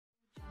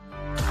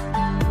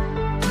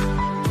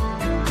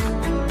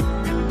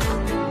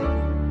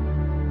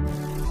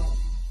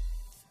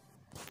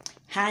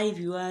Hi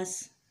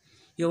viewers,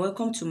 you're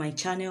welcome to my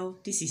channel.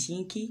 This is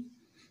Yinky.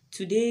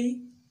 Today,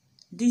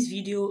 this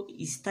video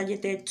is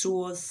targeted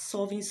towards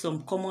solving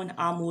some common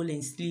armhole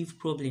and sleeve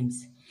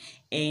problems.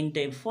 And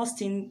the first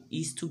thing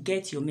is to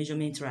get your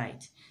measurement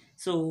right.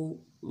 So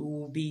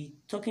we'll be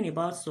talking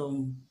about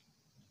some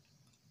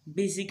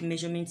basic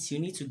measurements you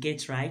need to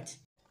get right.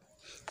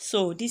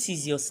 So this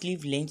is your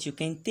sleeve length. You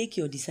can take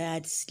your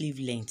desired sleeve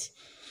length.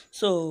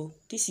 So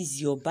this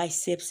is your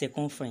bicep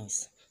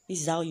circumference.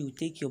 This is how you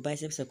take your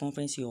bicep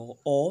circumference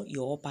or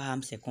your upper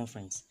arm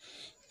circumference.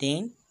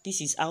 Then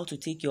this is how to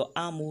take your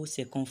armhole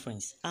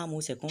circumference.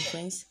 Armhole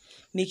circumference,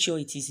 make sure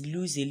it is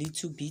loose a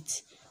little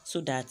bit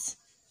so that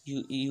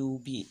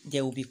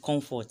there will be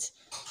comfort.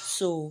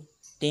 So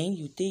then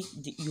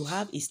you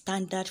have a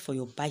standard for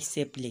your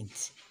bicep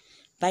length.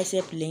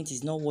 Bicep length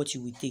is not what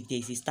you will take. There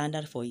is a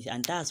standard for it,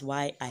 and that's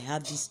why I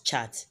have this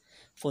chart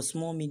for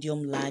small,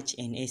 medium, large,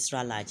 and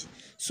extra large.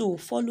 So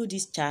follow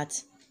this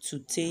chart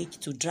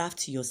to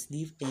draft your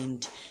sleeve,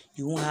 and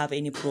you won't have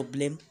any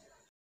problem.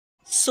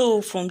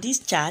 So from this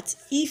chart,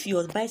 if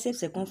your bicep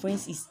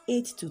circumference is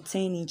 8 to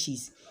 10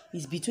 inches,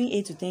 it's between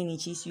 8 to 10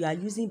 inches, you are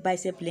using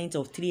bicep length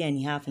of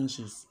 3.5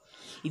 inches.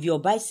 If your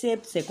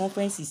bicep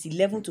circumference is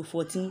 11 to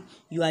 14,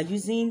 you are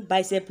using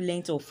bicep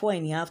length of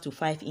 4.5 to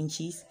 5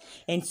 inches,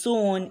 and so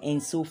on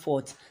and so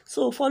forth.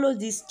 So follow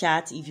this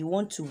chart if you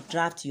want to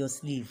draft your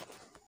sleeve.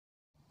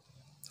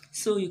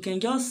 So you can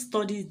just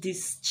study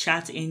this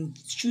chart and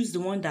choose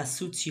the one that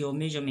suits your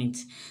measurement.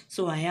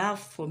 So I have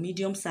for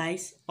medium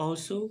size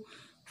also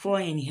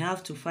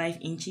 4.5 to 5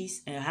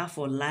 inches. I have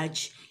for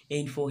large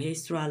and for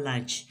extra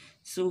large.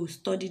 So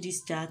study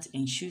this chart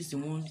and choose the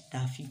one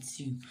that fits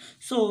you.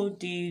 So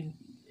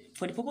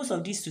for the purpose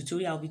of this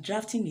tutorial, I'll be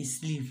drafting a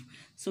sleeve.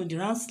 So the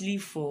round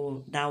sleeve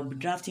that I'll be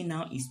drafting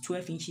now is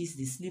 12 inches.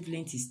 The sleeve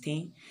length is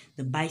 10.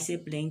 The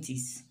bicep length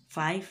is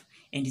 5.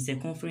 And the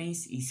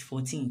circumference is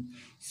 14.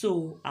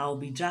 So I'll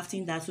be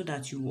drafting that so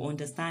that you will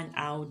understand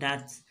how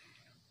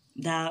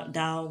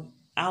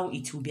how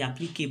it will be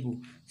applicable.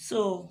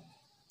 So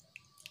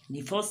the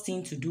first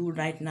thing to do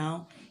right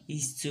now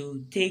is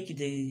to take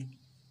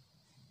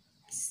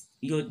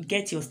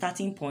get your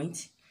starting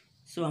point.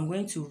 So I'm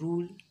going to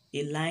rule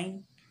a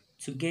line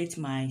to get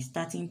my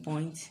starting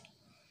point.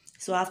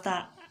 So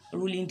after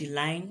ruling the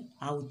line,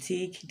 I will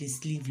take the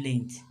sleeve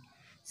length.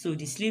 So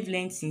the sleeve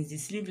length, since the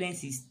sleeve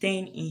length is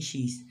 10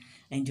 inches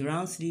and the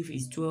round sleeve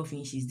is 12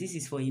 inches, this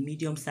is for a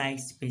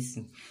medium-sized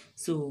person.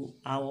 So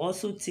I'll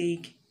also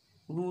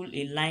rule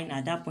a line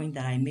at that point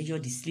that I measure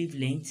the sleeve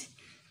length.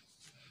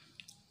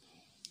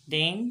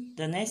 Then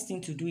the next thing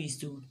to do is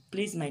to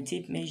place my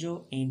tape measure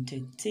and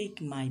to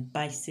take my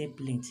bicep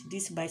length.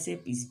 This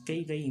bicep is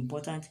very, very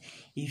important.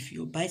 If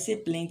your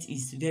bicep length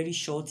is very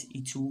short,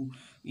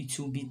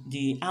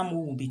 the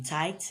armhole will be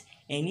tight,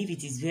 and if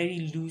it is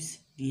very loose,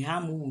 the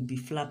armhole will be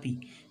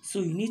flappy.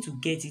 So you need to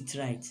get it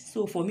right.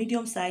 So for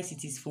medium size,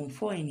 it is from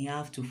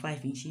 4.5 to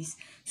 5 inches.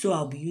 So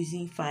I'll be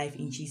using 5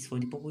 inches for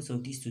the purpose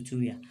of this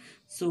tutorial.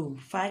 So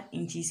 5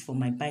 inches for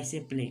my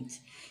bicep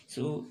length.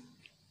 So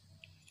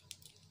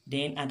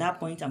then at that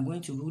point, I'm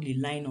going to rule a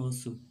line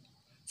also.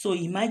 So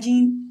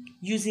imagine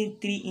using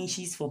 3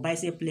 inches for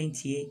bicep length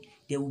here,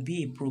 there will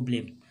be a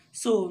problem.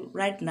 So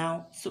right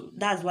now,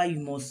 that's why you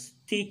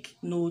must take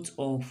note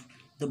of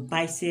the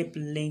bicep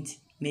length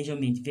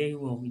measurement very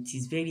well. It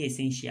is very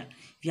essential.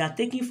 If you are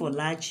taking for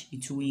large,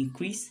 it will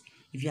increase.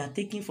 If you are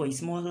taking for a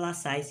smaller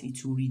size,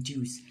 it will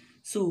reduce.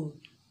 So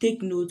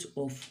take note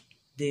of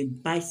the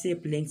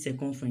bicep length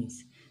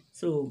circumference.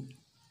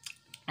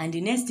 And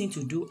the next thing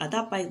to do, at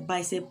that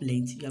bicep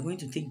length, you are going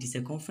to take the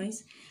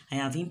circumference. I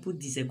have input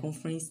the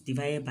circumference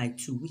divided by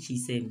 2, which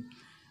is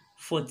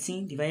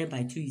 14 divided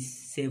by 2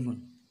 is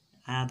 7.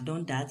 I have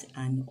done that,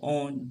 and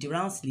on the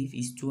round sleeve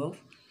is 12.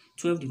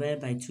 12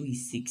 divided by 2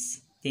 is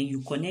 6. Then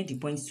you connect the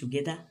points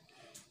together.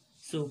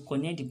 So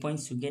connect the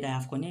points together. I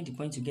have connected the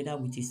points together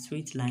with a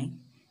straight line.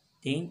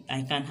 Then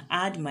I can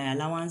add my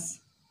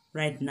allowance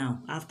right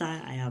now after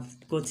I have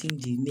gotten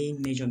the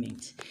main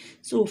measurement.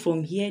 So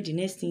from here, the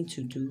next thing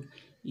to do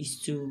is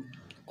to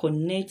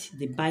connect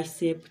the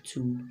bicep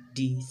to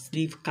the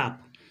sleeve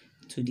cap.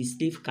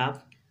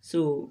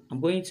 So I'm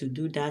going to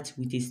do that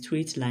with a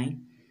straight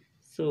line.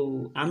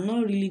 So I'm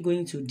not really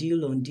going to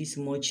deal on this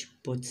much,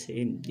 but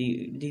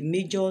the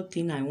major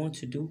thing I want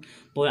to do,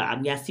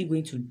 but we are still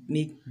going to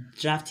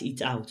draft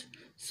it out.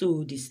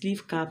 So the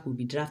sleeve cap will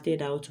be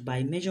drafted out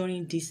by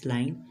measuring this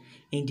line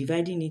and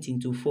dividing it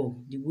into 4.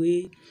 The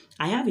way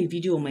I have a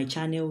video on my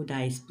channel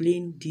that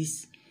explains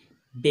this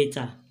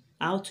better,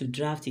 how to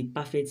draft a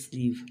perfect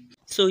sleeve.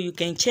 So you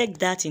can check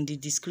that in the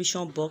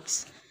description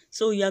box.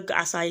 So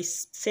as I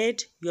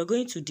said, you are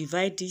going to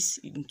divide this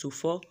into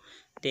 4.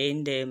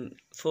 Then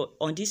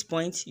on this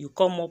point, you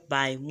come up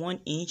by 1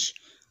 inch.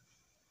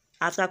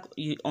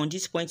 On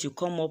this point, you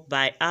come up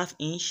by ½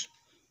 inch.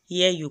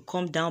 Here you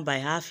come down by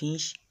 ½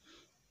 inch.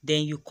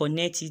 Then you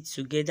connect it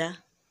together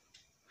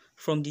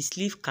from the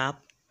sleeve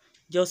cap.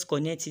 Just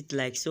connect it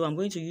like so. I'm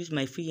going to use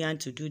my free hand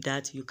to do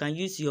that. You can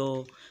use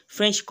your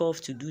French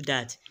cuff to do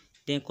that.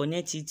 Then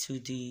connect it to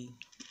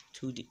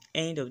to the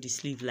end of the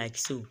sleeve like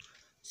so.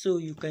 So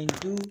you can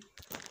do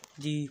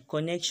the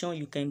connection,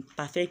 you can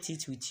perfect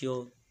it with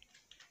your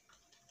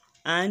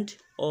hand,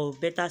 or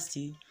better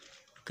still, you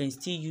can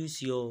still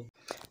use your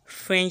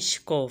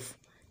French curve.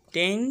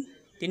 Then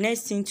the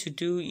next thing to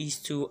do is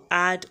to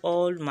add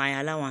all my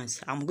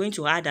allowance. I'm going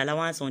to add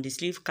allowance on the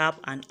sleeve cap,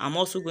 and I'm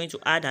also going to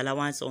add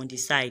allowance on the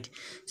side.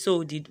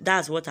 So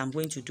that's what I'm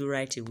going to do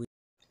right away.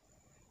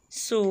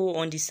 So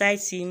on the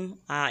side seam,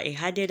 I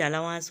added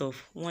allowance of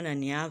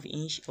 1.5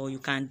 inch, or you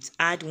can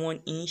add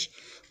 1 inch,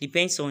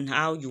 depends on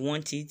how you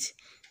want it.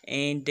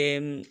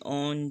 And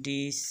on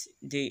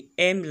the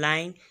M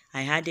line,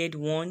 I added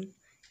 1,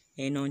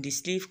 and on the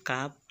sleeve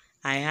cap,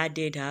 I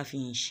added 1/2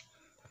 inch.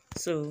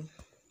 So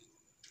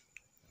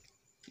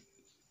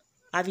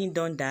having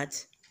done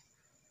that,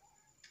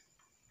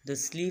 the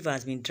sleeve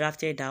has been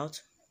drafted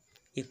out.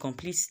 A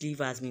complete sleeve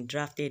has been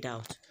drafted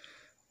out.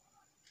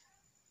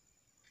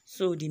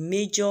 So the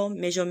major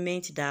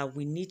measurement that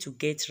we need to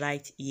get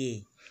right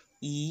here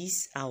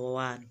is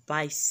our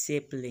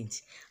bicep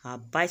length. Our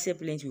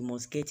bicep length, we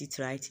must get it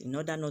right in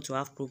order not to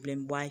have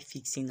problem while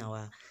fixing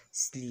our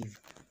sleeve.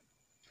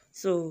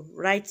 So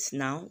right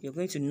now, you're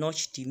going to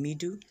notch the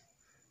middle,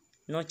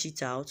 notch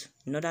it out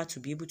in order to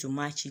be able to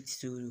match it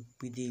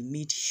with the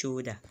mid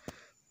shoulder.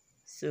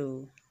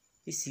 So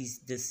this is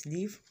the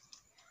sleeve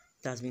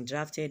that has been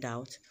drafted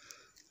out.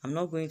 I'm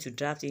not going to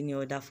draft any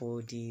other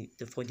for the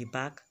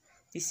back.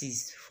 This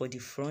is for the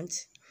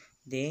front.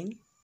 Then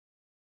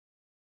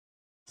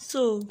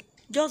so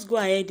just go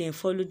ahead and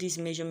follow this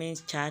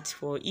measurement chart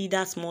for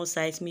either small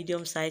size,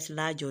 medium size,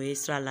 large, or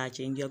extra large,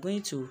 and you're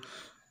going to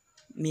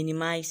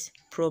minimize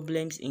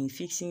problems in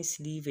fixing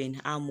sleeve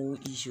and armhole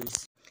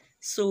issues.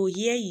 So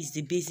here is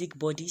the basic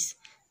bodies.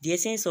 The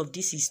essence of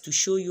this is to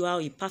show you how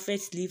a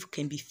perfect sleeve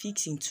can be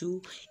fixed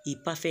into a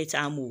perfect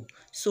armhole.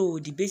 So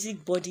the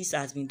basic bodies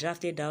has been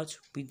drafted out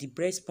with the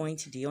breast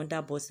point, the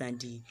underbust, and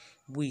the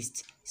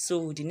waist.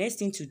 So the next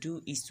thing to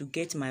do is to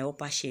get my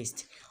upper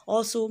chest.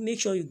 Also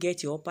make sure you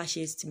get your upper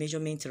chest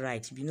measurement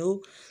right. You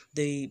know,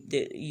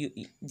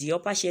 the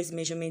upper chest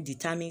measurement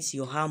determines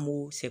your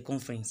armhole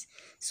circumference.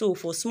 So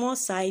for small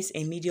size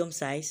and medium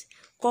size,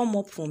 come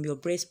up from your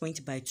breast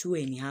point by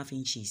 2.5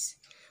 inches.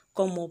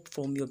 Come up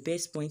from your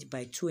breast point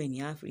by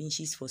 2.5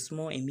 inches for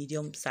small and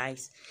medium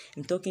size.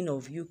 I'm talking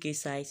of UK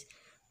size.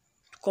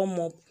 Come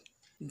up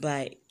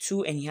by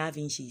 2.5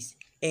 inches.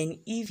 And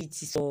if it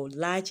is for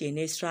large and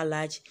extra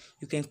large,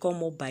 you can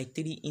come up by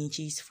 3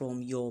 inches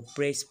from your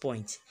breast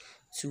point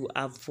to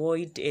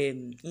avoid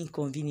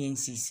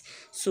inconveniences.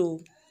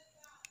 So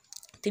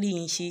 3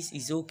 inches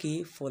is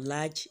okay for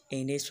large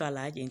and extra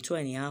large, and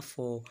 2.5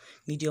 for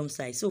medium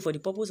size. So for the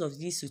purpose of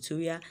this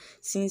tutorial,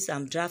 since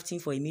I'm drafting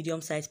for a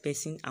medium sized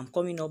person, I'm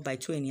coming up by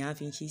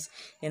 2.5 inches.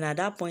 And at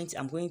that point,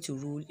 I'm going to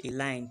rule a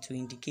line to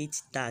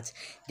indicate that.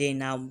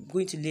 Then I'm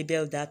going to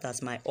label that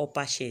as my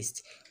upper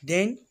chest.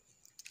 Then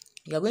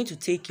you are going to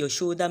take your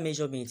shoulder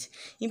measurement.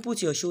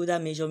 Input your shoulder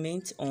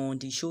measurement on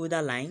the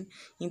shoulder line.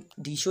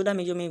 The shoulder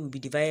measurement will be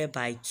divided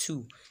by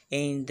 2,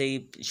 and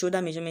the shoulder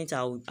measurement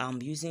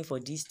I'm using for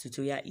this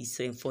tutorial is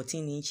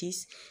 14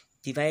 inches.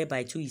 Divided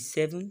by 2 is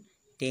 7.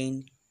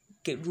 Then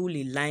rule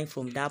a line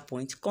from that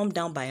point. Come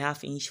down by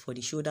 1/2 inch for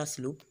the shoulder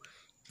slope.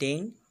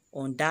 Then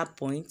on that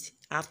point,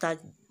 after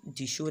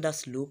the shoulder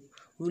slope,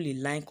 rule a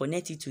line,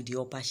 connect it to the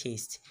upper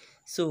chest.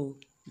 So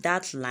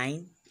that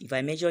line, if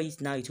I measure it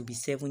now, it will be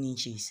 7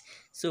 inches.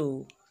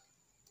 So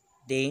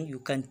then you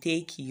can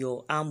take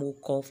your armhole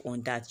curve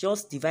on that.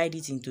 Just divide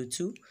it into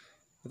 2.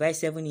 Divide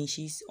 7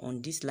 inches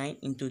on this line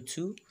into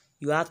 2.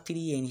 You have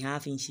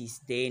 3.5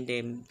 inches.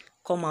 Then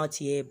come out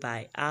here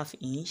by 1/2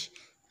 inch.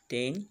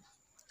 Then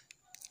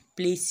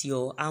place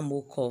your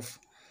armhole curve.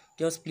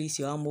 Just place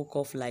your armhole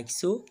curve like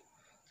so.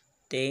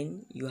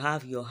 Then you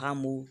have your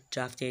armhole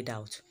drafted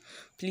out.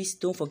 Please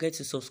don't forget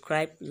to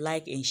subscribe,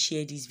 like, and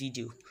share this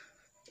video.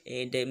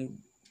 And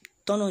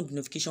turn on the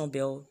notification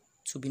bell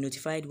to be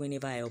notified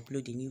whenever I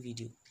upload a new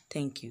video.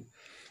 Thank you.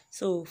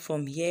 So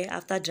from here,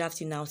 after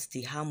drafting out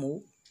the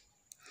armhole,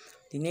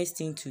 the next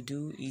thing to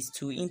do is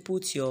to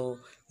input your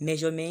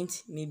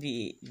measurement,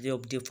 maybe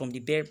from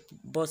the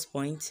bust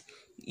point.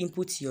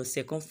 Input your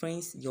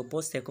circumference, your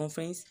bust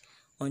circumference.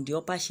 On the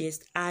upper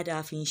chest, add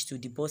 1/2 inch to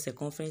the bust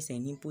circumference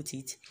and input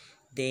it,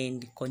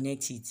 then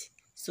connect it.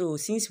 So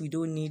since we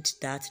don't need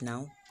that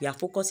now, we are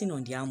focusing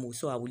on the armhole,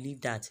 so I will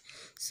leave that.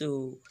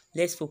 So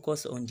let's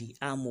focus on the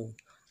armhole.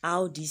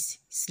 How this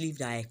sleeve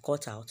that I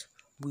cut out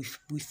will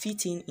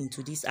fit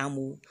into this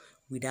armhole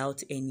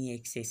without any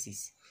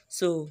excesses.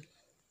 So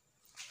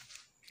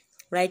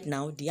right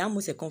now, the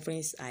armhole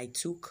circumference I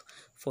took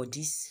for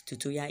this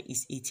tutorial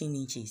is 18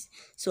 inches.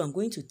 So I'm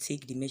going to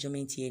take the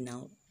measurement here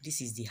now.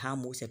 This is the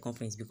armhole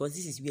circumference, because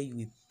this is where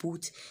you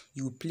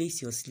will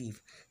place your sleeve.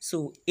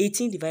 So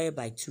 18 divided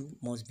by 2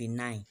 must be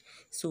 9.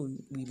 So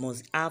we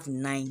must have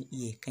 9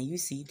 here. Can you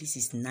see? This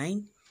is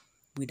 9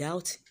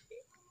 without,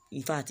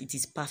 in fact, it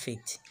is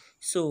perfect.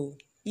 So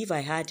if I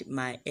had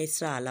my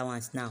extra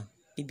allowance now,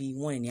 maybe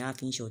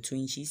 1.5 inch or 2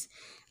 inches,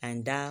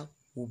 and that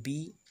will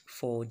be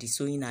for the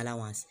sewing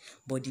allowance,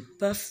 but the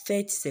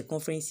perfect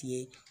circumference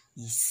here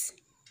is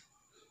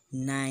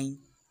 9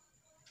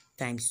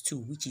 times 2,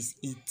 which is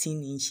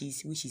 18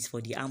 inches, which is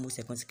for the armhole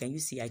circumference. Can you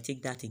see? I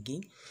take that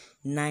again,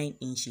 9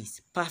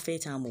 inches,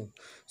 perfect armhole.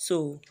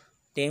 So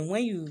then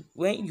when you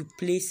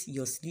place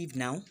your sleeve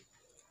now,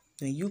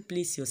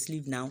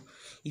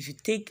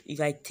 if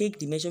I take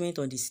the measurement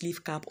on the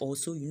sleeve cap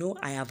also, you know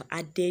I have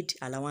added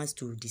allowance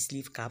to the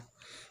sleeve cap.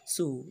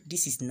 So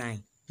this is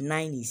 9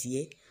 is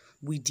here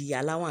with the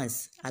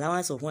allowance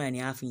of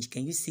 1.5 inch.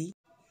 Can you see?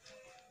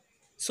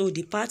 So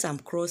the part I'm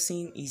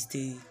crossing is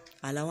the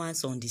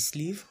allowance on the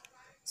sleeve.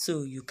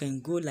 So you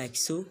can go like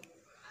so,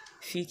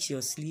 fix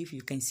your sleeve.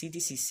 You can see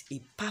this is a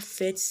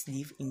perfect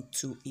sleeve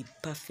into a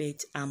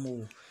perfect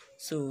armhole.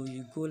 So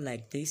you go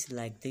like this,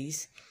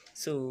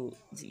 so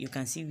you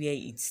can see where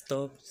it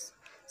stops.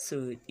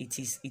 So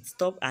it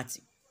stops at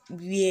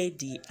where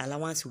the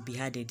allowance will be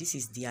added. This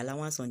is the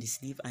allowance on the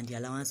sleeve and the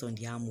allowance on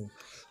the armhole.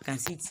 You can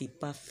see it's a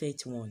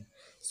perfect one.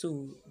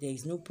 So there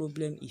is no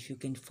problem if you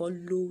can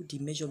follow the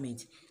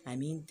measurement. I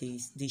mean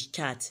this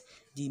chart,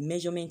 the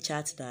measurement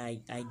chart that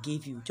I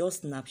gave you.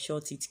 Just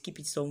snapshot it, keep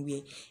it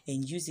somewhere,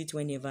 and use it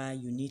whenever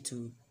you need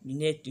to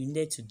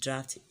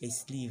draft a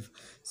sleeve.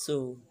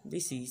 So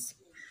this is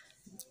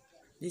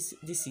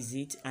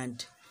it,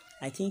 and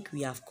I think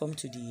we have come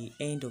to the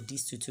end of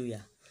this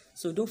tutorial.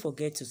 So don't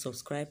forget to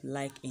subscribe,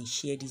 like, and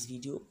share this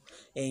video,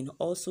 and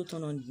also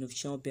turn on the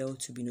notification bell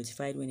to be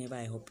notified whenever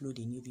I upload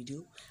a new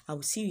video. I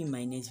will see you in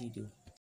my next video.